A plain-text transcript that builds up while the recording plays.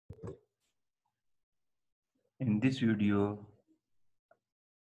In this video,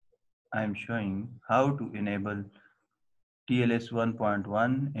 I am showing how to enable TLS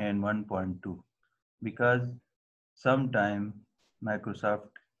 1.1 and 1.2 because sometime Microsoft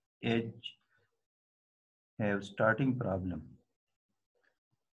Edge have starting problem.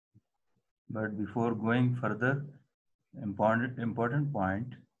 But before going further, important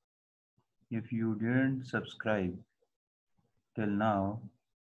point, if you didn't subscribe till now,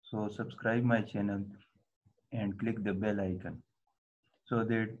 so subscribe my channel and click the bell icon so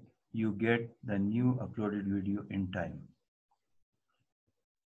that you get the new uploaded video in time.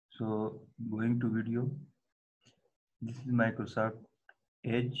 So going to video, this is Microsoft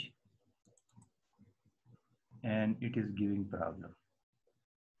Edge and it is giving problem.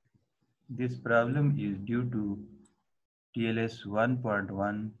 This problem is due to TLS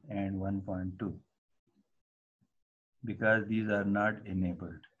 1.1 and 1.2 because these are not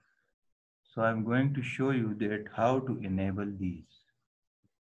enabled. So I'm going to show you that how to enable these.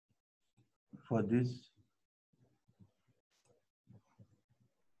 For this,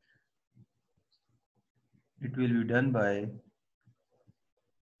 it will be done by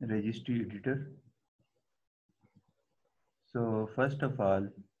registry editor. So first of all,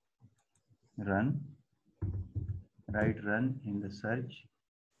 write run in the search,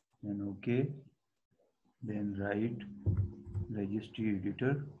 then OK, then write registry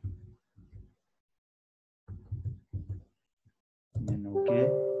editor, then OK,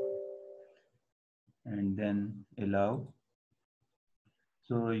 and then allow.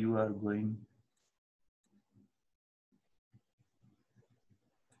 So you are going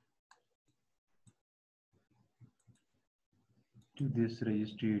to this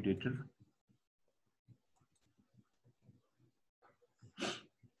registry editor.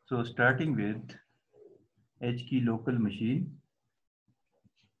 So starting with H key local machine,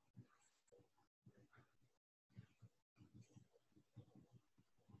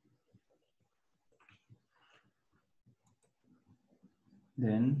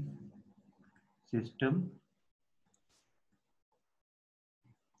 then system,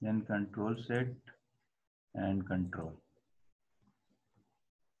 then control set and control.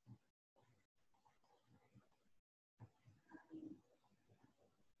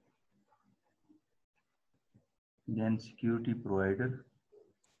 Then security provider,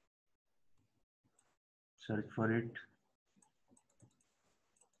 search for it.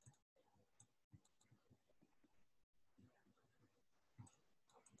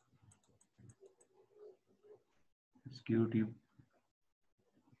 Security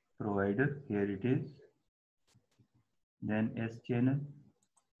provider, here it is. Then S channel.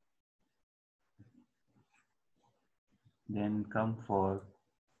 Then come for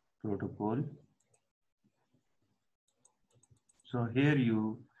protocol. So here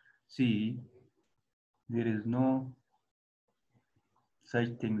you see there is no such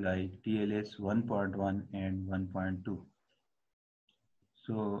thing like TLS 1.1 and 1.2.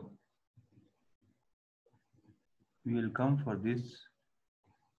 So we will come for this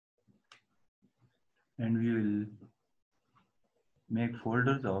and we will make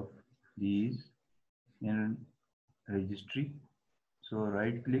folders of these in registry. So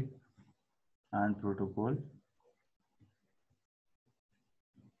right click on protocol.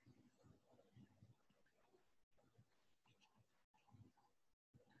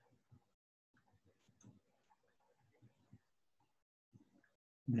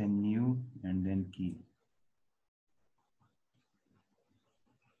 Then new and then key.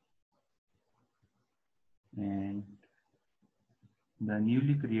 And the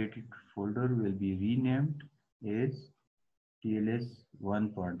newly created folder will be renamed as TLS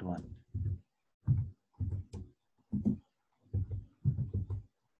 1.1.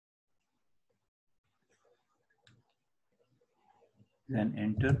 Then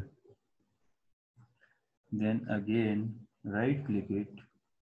enter. Then again right click it.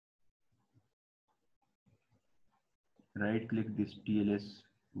 Right click this TLS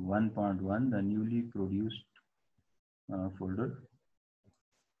 1.1, the newly produced folder.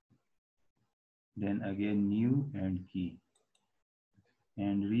 Then again new and key.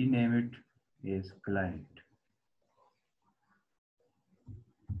 And rename it as client.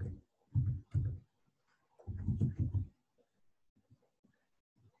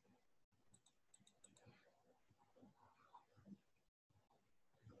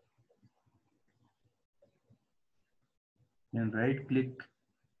 Then right click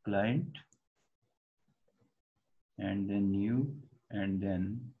client and then new and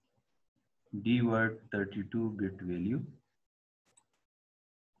then dword 32-bit value.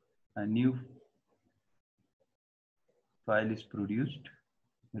 A new file is produced.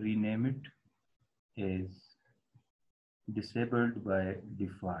 Rename it as disabled by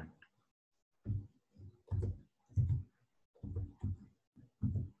default.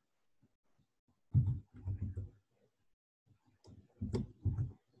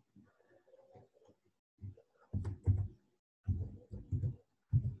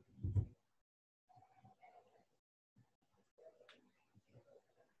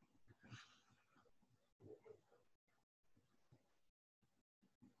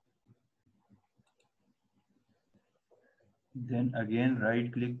 Then again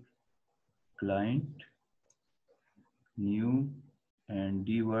right click client, new, and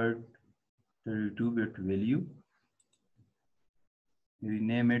dword 32-bit value,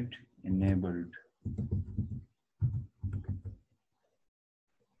 rename it enabled.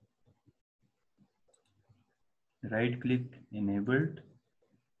 Right click enabled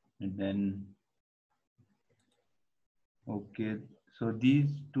and then okay. So these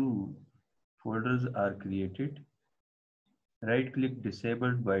two folders are created. Right click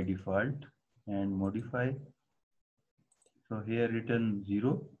disabled by default and modify. So here written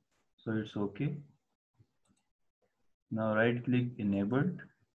 0, so it's okay. Now right click enabled,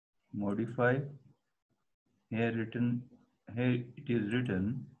 modify. Here it is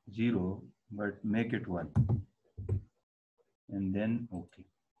written 0, but make it 1. And then okay.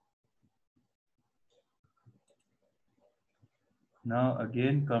 Now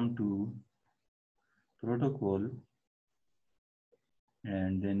again come to protocol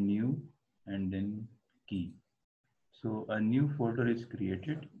and then new and then key. So a new folder is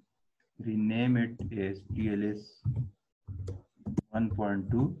created. Rename it as TLS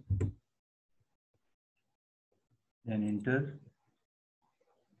 1.2. Then enter.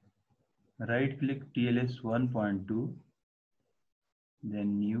 Right click TLS 1.2,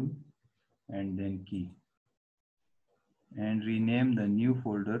 then new and then key. And rename the new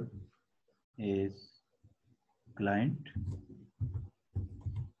folder as client.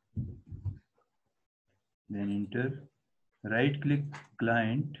 Then enter. Right click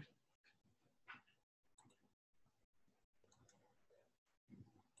client,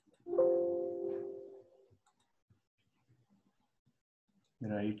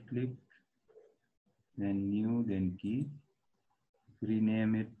 right click, then new, then key.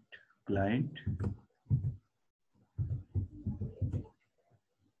 Rename it client.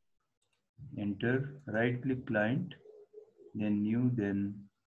 Enter. Right click client, then new, then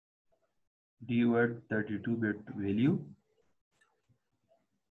dword 32-bit value,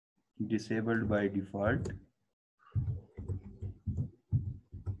 disabled by default.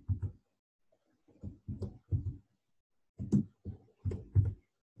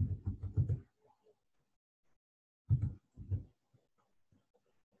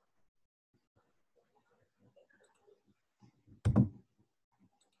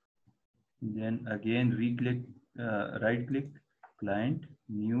 Then again right click client,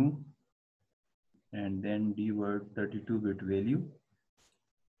 new, and then dword 32-bit value,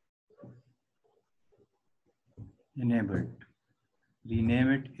 enabled. Rename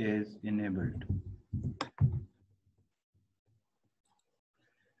it as enabled.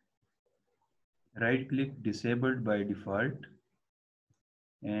 Right click disabled by default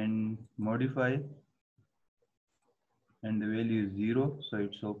and modify, and the value is 0, so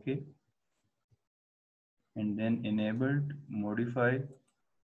it's okay. And then enabled, modify,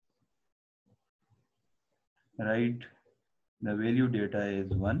 write the value data is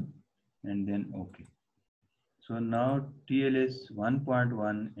 1, and then okay. So now TLS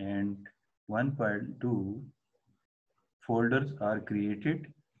 1.1 and 1.2 folders are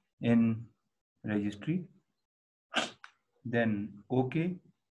created in registry. Then okay,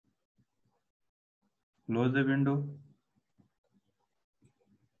 close the window.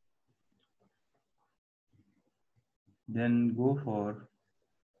 Then go for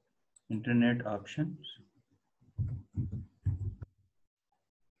internet options.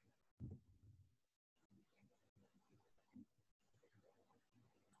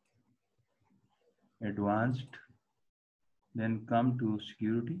 Advanced, then come to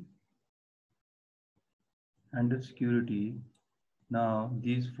security. Under security, now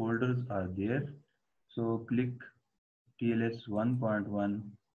these folders are there. So click TLS 1.1,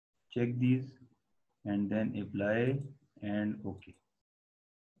 check these and then apply and okay.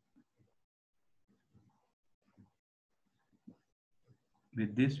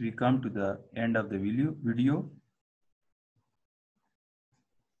 With this, we come to the end of the video.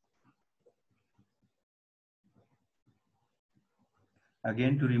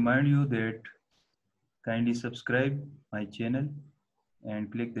 Again, to remind you that kindly subscribe my channel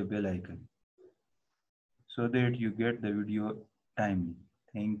and click the bell icon so that you get the video timely.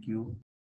 Thank you.